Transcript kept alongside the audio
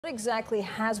What exactly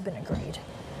has been agreed?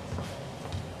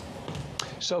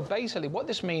 So basically what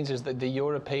this means is that the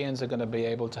Europeans are going to be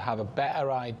able to have a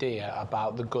better idea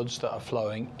about the goods that are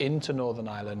flowing into Northern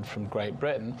Ireland from Great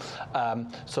Britain,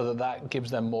 so that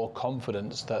gives them more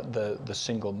confidence that the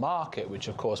single market, which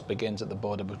of course begins at the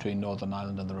border between Northern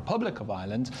Ireland and the Republic of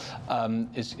Ireland,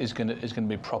 is going to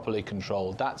be properly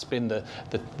controlled. That's been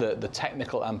the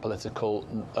technical and political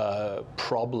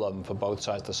problem for both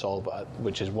sides to solve,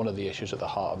 which is one of the issues at the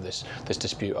heart of this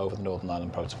dispute over the Northern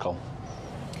Ireland Protocol.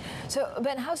 So,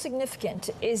 Ben, how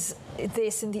significant is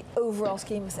this in the overall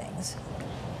scheme of things?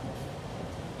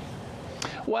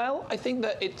 Well, I think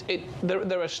that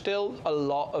there are still a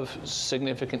lot of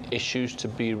significant issues to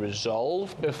be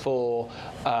resolved before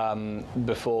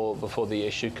the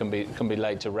issue can be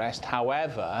laid to rest.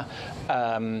 However,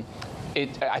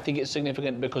 I think it's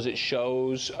significant because it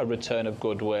shows a return of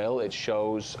goodwill. It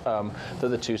shows that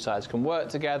the two sides can work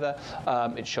together.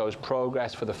 It shows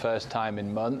progress for the first time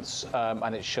in months,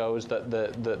 and it shows that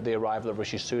the arrival of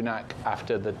Rishi Sunak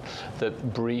after the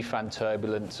brief and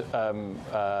turbulent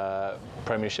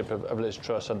premiership of Liz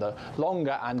Truss and the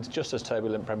longer and just as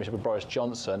turbulent premiership of Boris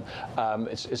Johnson,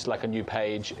 it's like a new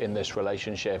page in this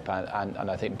relationship, and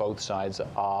I think both sides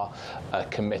are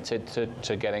committed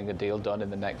to getting a deal done in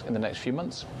the next few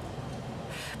months.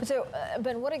 So,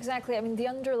 Ben, what exactly, I mean, the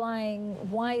underlying,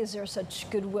 why is there such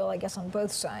goodwill, I guess, on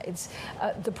both sides?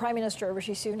 The Prime Minister,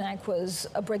 Rishi Sunak, was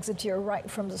a Brexiteer right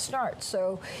from the start.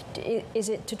 So is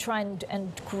it to try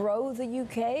and grow the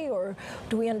UK, or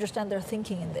do we understand their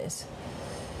thinking in this?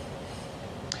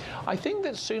 I think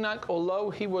that Sunak,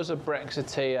 although he was a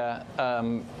Brexiteer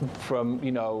from,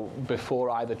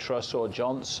 before either Truss or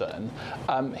Johnson,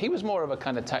 he was more of a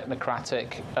kind of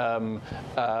technocratic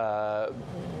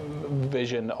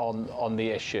vision on the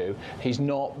issue. He's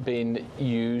not been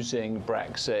using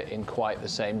Brexit in quite the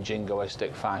same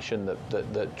jingoistic fashion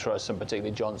that Truss and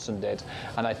particularly Johnson did,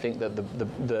 and I think that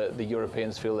the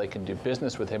Europeans feel they can do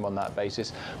business with him on that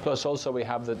basis. Plus also we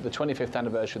have the 25th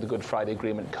anniversary of the Good Friday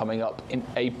Agreement coming up in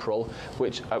April,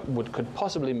 which could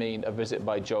possibly mean a visit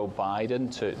by Joe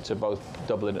Biden to both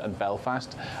Dublin and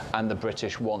Belfast, and the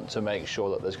British want to make sure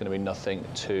that there's going to be nothing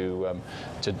to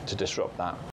disrupt that.